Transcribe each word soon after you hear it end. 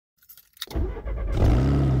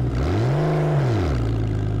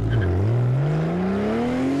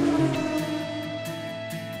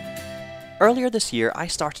Earlier this year, I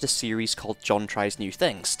started a series called John Tries New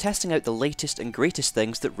Things, testing out the latest and greatest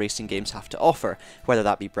things that racing games have to offer, whether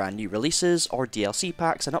that be brand new releases, or DLC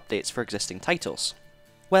packs and updates for existing titles.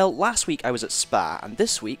 Well, last week I was at Spa, and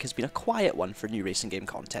this week has been a quiet one for new racing game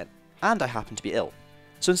content, and I happen to be ill.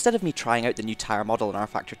 So instead of me trying out the new tyre model in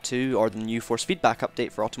R-Factor 2, or the new force feedback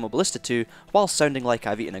update for Automobilista 2, while sounding like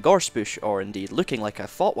I've eaten a Gorspush, or indeed looking like I've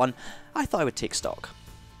fought one, I thought I would take stock.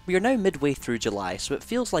 We are now midway through July, so it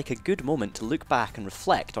feels like a good moment to look back and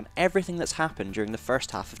reflect on everything that's happened during the first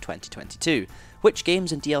half of 2022. Which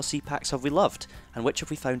games and DLC packs have we loved, and which have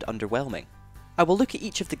we found underwhelming? I will look at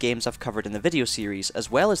each of the games I've covered in the video series, as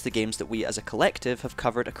well as the games that we as a collective have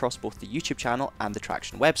covered across both the YouTube channel and the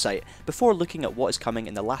Traxion website, before looking at what is coming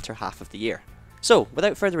in the latter half of the year. So,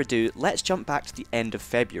 without further ado, let's jump back to the end of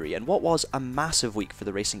February and what was a massive week for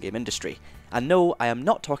the racing game industry. And no, I am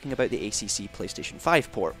not talking about the ACC PlayStation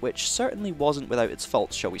 5 port, which certainly wasn't without its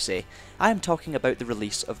faults, shall we say. I am talking about the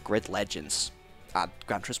release of Grid Legends. And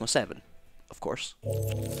Gran Turismo 7, of course.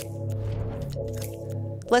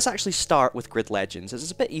 Let's actually start with Grid Legends, as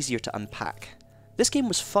it's a bit easier to unpack. This game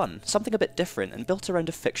was fun, something a bit different and built around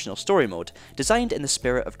a fictional story mode, designed in the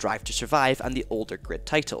spirit of Drive to Survive and the older Grid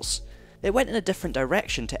titles. It went in a different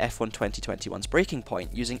direction to F1 2021's Breaking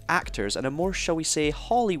Point, using actors and a more, shall we say,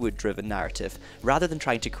 Hollywood-driven narrative, rather than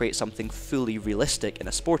trying to create something fully realistic in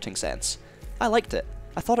a sporting sense. I liked it.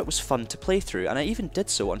 I thought it was fun to play through, and I even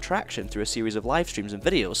did so on Traxion through a series of live streams and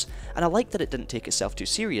videos, and I liked that it didn't take itself too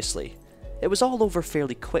seriously. It was all over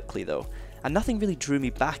fairly quickly though, and nothing really drew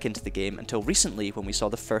me back into the game until recently when we saw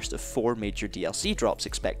the first of 4 major DLC drops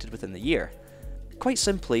expected within the year. Quite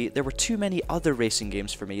simply, there were too many other racing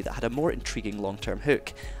games for me that had a more intriguing long-term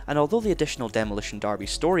hook, and although the additional Demolition Derby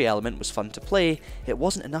story element was fun to play, it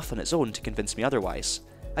wasn't enough on its own to convince me otherwise.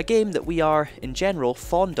 A game that we are, in general,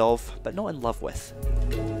 fond of, but not in love with.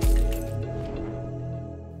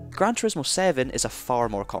 Gran Turismo 7 is a far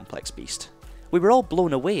more complex beast. We were all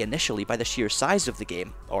blown away initially by the sheer size of the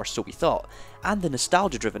game, or so we thought, and the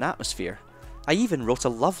nostalgia-driven atmosphere. I even wrote a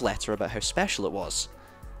love letter about how special it was.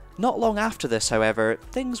 Not long after this, however,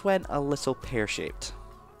 things went a little pear-shaped.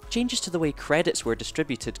 Changes to the way credits were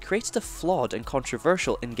distributed created a flawed and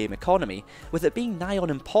controversial in-game economy, with it being nigh on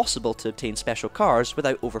impossible to obtain special cars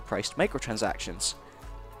without overpriced microtransactions.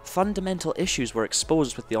 Fundamental issues were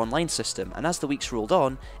exposed with the online system, and as the weeks rolled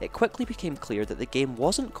on, it quickly became clear that the game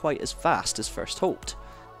wasn't quite as vast as first hoped.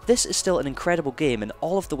 This is still an incredible game in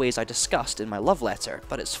all of the ways I discussed in my love letter,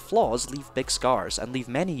 but its flaws leave big scars and leave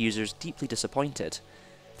many users deeply disappointed.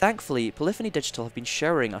 Thankfully, Polyphony Digital have been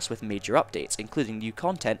showering us with major updates, including new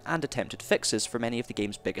content and attempted fixes for many of the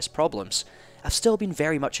game's biggest problems. I've still been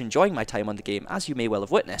very much enjoying my time on the game, as you may well have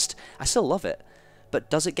witnessed. I still love it. But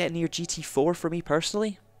does it get near GT4 for me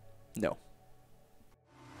personally? No.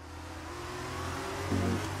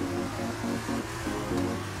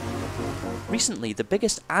 Recently, the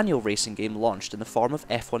biggest annual racing game launched in the form of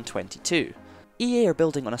F1 22. EA are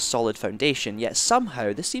building on a solid foundation, yet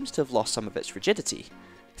somehow this seems to have lost some of its rigidity.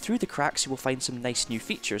 Through the cracks you will find some nice new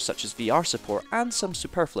features such as VR support, and some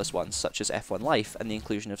superfluous ones such as F1 Life and the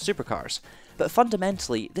inclusion of supercars. But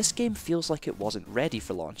fundamentally, this game feels like it wasn't ready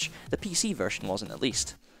for launch. The PC version wasn't, at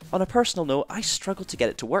least. On a personal note, I struggled to get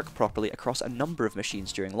it to work properly across a number of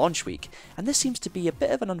machines during launch week, and this seems to be a bit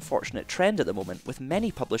of an unfortunate trend at the moment, with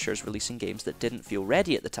many publishers releasing games that didn't feel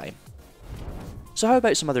ready at the time. So how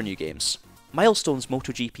about some other new games? Milestone's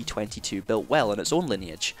MotoGP 22 built well on its own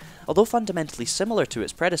lineage. Although fundamentally similar to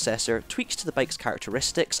its predecessor, tweaks to the bike's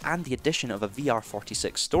characteristics and the addition of a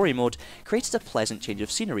VR46 story mode created a pleasant change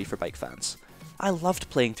of scenery for bike fans. I loved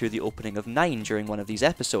playing through the opening of 9 during one of these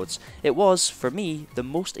episodes. It was, for me, the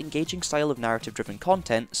most engaging style of narrative-driven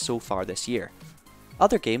content so far this year.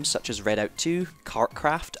 Other games such as Redout 2,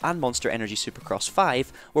 Kartcraft, and Monster Energy Supercross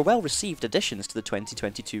 5 were well-received additions to the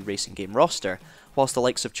 2022 racing game roster, whilst the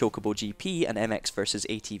likes of Chocobo GP and MX vs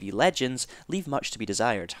ATV Legends leave much to be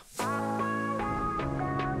desired.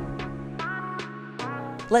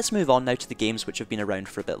 Let's move on now to the games which have been around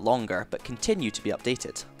for a bit longer, but continue to be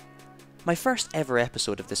updated. My first ever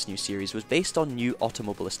episode of this new series was based on new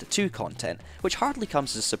Automobilista 2 content, which hardly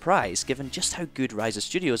comes as a surprise given just how good Ryza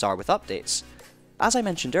Studios are with updates. As I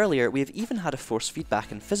mentioned earlier, we have even had a force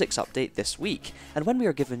feedback and physics update this week, and when we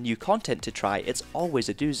are given new content to try, it's always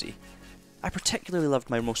a doozy. I particularly loved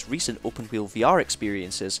my most recent open wheel VR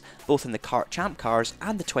experiences, both in the Kart Champ cars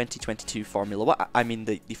and the 2022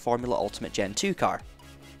 the Formula Ultimate Gen 2 car.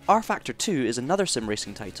 R-Factor 2 is another sim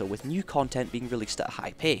racing title with new content being released at a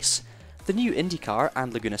high pace. The new IndyCar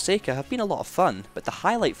and Laguna Seca have been a lot of fun, but the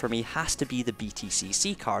highlight for me has to be the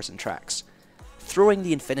BTCC cars and tracks. Throwing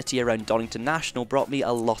the Infinity around Donington National brought me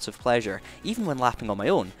a lot of pleasure, even when lapping on my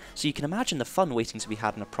own, so you can imagine the fun waiting to be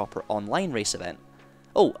had in a proper online race event.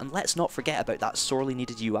 Oh, and let's not forget about that sorely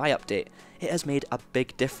needed UI update. It has made a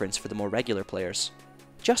big difference for the more regular players.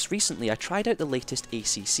 Just recently I tried out the latest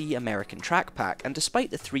ACC American Track Pack, and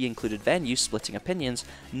despite the 3 included venues splitting opinions,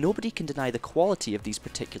 nobody can deny the quality of these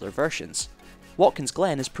particular versions. Watkins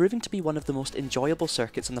Glen is proving to be one of the most enjoyable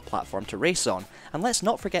circuits on the platform to race on, and let's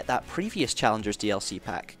not forget that previous Challengers DLC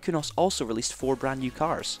pack, Kunos also released 4 brand new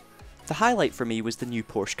cars. The highlight for me was the new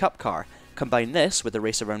Porsche Cup car. Combine this with a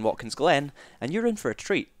race around Watkins Glen, and you're in for a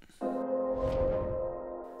treat.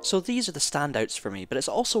 So these are the standouts for me, but it's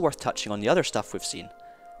also worth touching on the other stuff we've seen.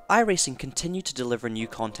 iRacing continued to deliver new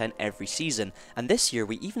content every season, and this year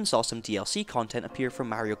we even saw some DLC content appear from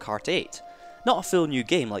Mario Kart 8. Not a full new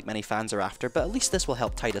game like many fans are after, but at least this will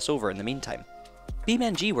help tide us over in the meantime.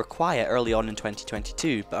 BeamNG were quiet early on in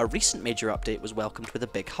 2022, but a recent major update was welcomed with a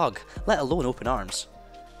big hug, let alone open arms.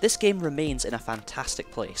 This game remains in a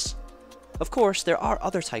fantastic place. Of course, there are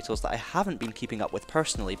other titles that I haven't been keeping up with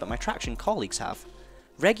personally, but my Traxion colleagues have.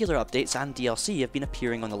 Regular updates and DLC have been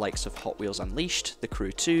appearing on the likes of Hot Wheels Unleashed, The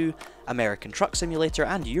Crew 2, American Truck Simulator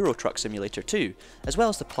and Euro Truck Simulator 2, as well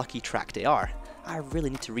as the plucky Track AR. I really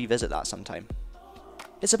need to revisit that sometime.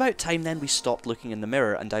 It's about time then we stopped looking in the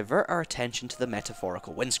mirror and divert our attention to the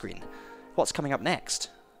metaphorical windscreen. What's coming up next?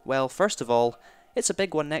 Well, first of all, it's a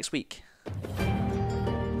big one next week.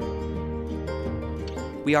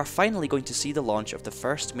 We are finally going to see the launch of the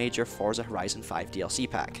first major Forza Horizon 5 DLC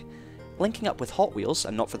pack. Linking up with Hot Wheels,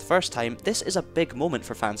 and not for the first time, this is a big moment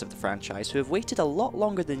for fans of the franchise who have waited a lot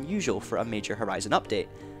longer than usual for a major Horizon update.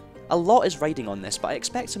 A lot is riding on this, but I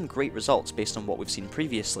expect some great results based on what we've seen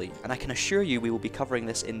previously, and I can assure you we will be covering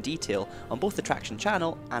this in detail on both the Traxion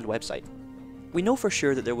channel and website. We know for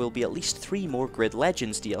sure that there will be at least 3 more Grid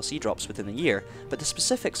Legends DLC drops within the year, but the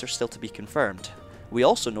specifics are still to be confirmed. We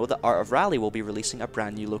also know that Art of Rally will be releasing a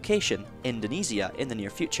brand new location, Indonesia, in the near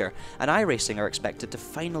future, and iRacing are expected to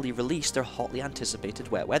finally release their hotly anticipated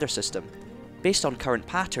wet weather system. Based on current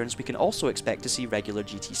patterns, we can also expect to see regular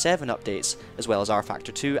GT7 updates, as well as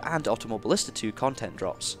R-Factor 2 and Automobilista 2 content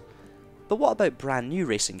drops. But what about brand new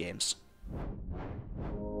racing games?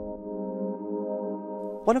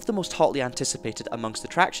 One of the most hotly anticipated amongst the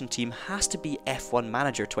Traxion team has to be F1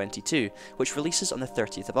 Manager 22, which releases on the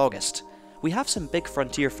 30th of August. We have some big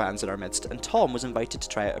Frontier fans in our midst, and Tom was invited to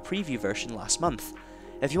try out a preview version last month.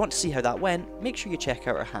 If you want to see how that went, make sure you check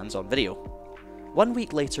out our hands-on video. 1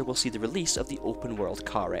 week later we'll see the release of the open world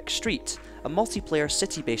CarX Street, a multiplayer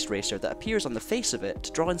city-based racer that appears on the face of it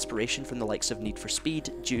to draw inspiration from the likes of Need for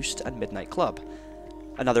Speed, Juiced and Midnight Club.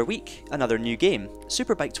 Another week, another new game.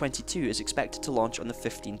 Superbike 22 is expected to launch on the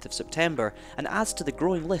 15th of September and adds to the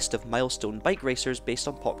growing list of milestone bike racers based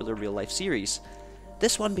on popular real-life series.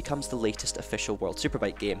 This one becomes the latest official World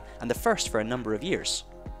Superbike game, and the first for a number of years.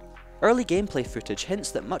 Early gameplay footage hints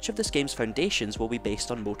that much of this game's foundations will be based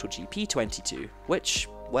on MotoGP 22, which,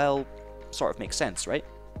 well, sort of makes sense, right?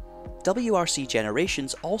 WRC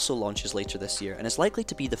Generations also launches later this year and is likely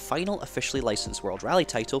to be the final officially licensed World Rally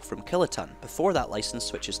title from Kiloton before that license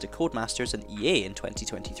switches to Codemasters and EA in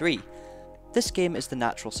 2023. This game is the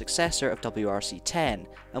natural successor of WRC 10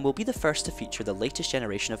 and will be the first to feature the latest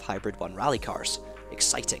generation of Hybrid 1 rally cars.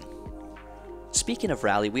 Exciting. Speaking of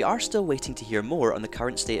rally, we are still waiting to hear more on the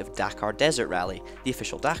current state of Dakar Desert Rally, the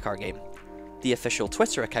official Dakar game. The official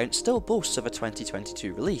Twitter account still boasts of a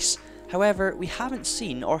 2022 release, however, we haven't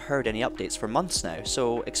seen or heard any updates for months now,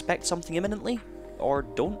 so expect something imminently? Or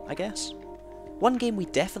don't, I guess? One game we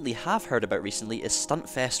definitely have heard about recently is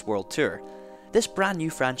Stuntfest World Tour. This brand new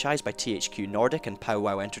franchise by THQ Nordic and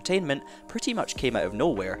Powwow Entertainment pretty much came out of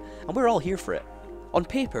nowhere, and we're all here for it. On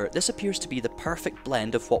paper, this appears to be the perfect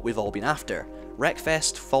blend of what we've all been after: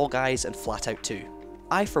 Wreckfest, Fall Guys and Flatout 2.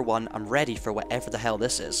 I for one am ready for whatever the hell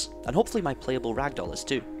this is, and hopefully my playable ragdoll is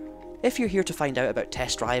too. If you're here to find out about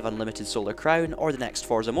Test Drive Unlimited Solar Crown or the next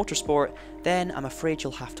Forza Motorsport, then I'm afraid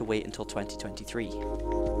you'll have to wait until 2023.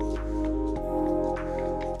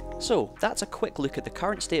 So, that's a quick look at the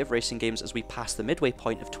current state of racing games as we pass the midway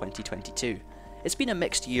point of 2022. It's been a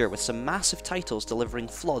mixed year with some massive titles delivering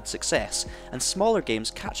flawed success, and smaller games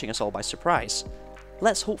catching us all by surprise.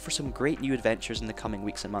 Let's hope for some great new adventures in the coming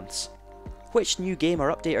weeks and months. Which new game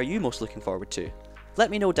or update are you most looking forward to? Let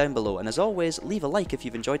me know down below, and as always, leave a like if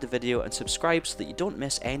you've enjoyed the video and subscribe so that you don't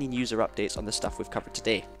miss any news or updates on the stuff we've covered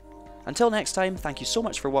today. Until next time, thank you so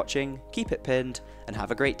much for watching, keep it pinned, and have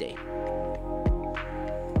a great day.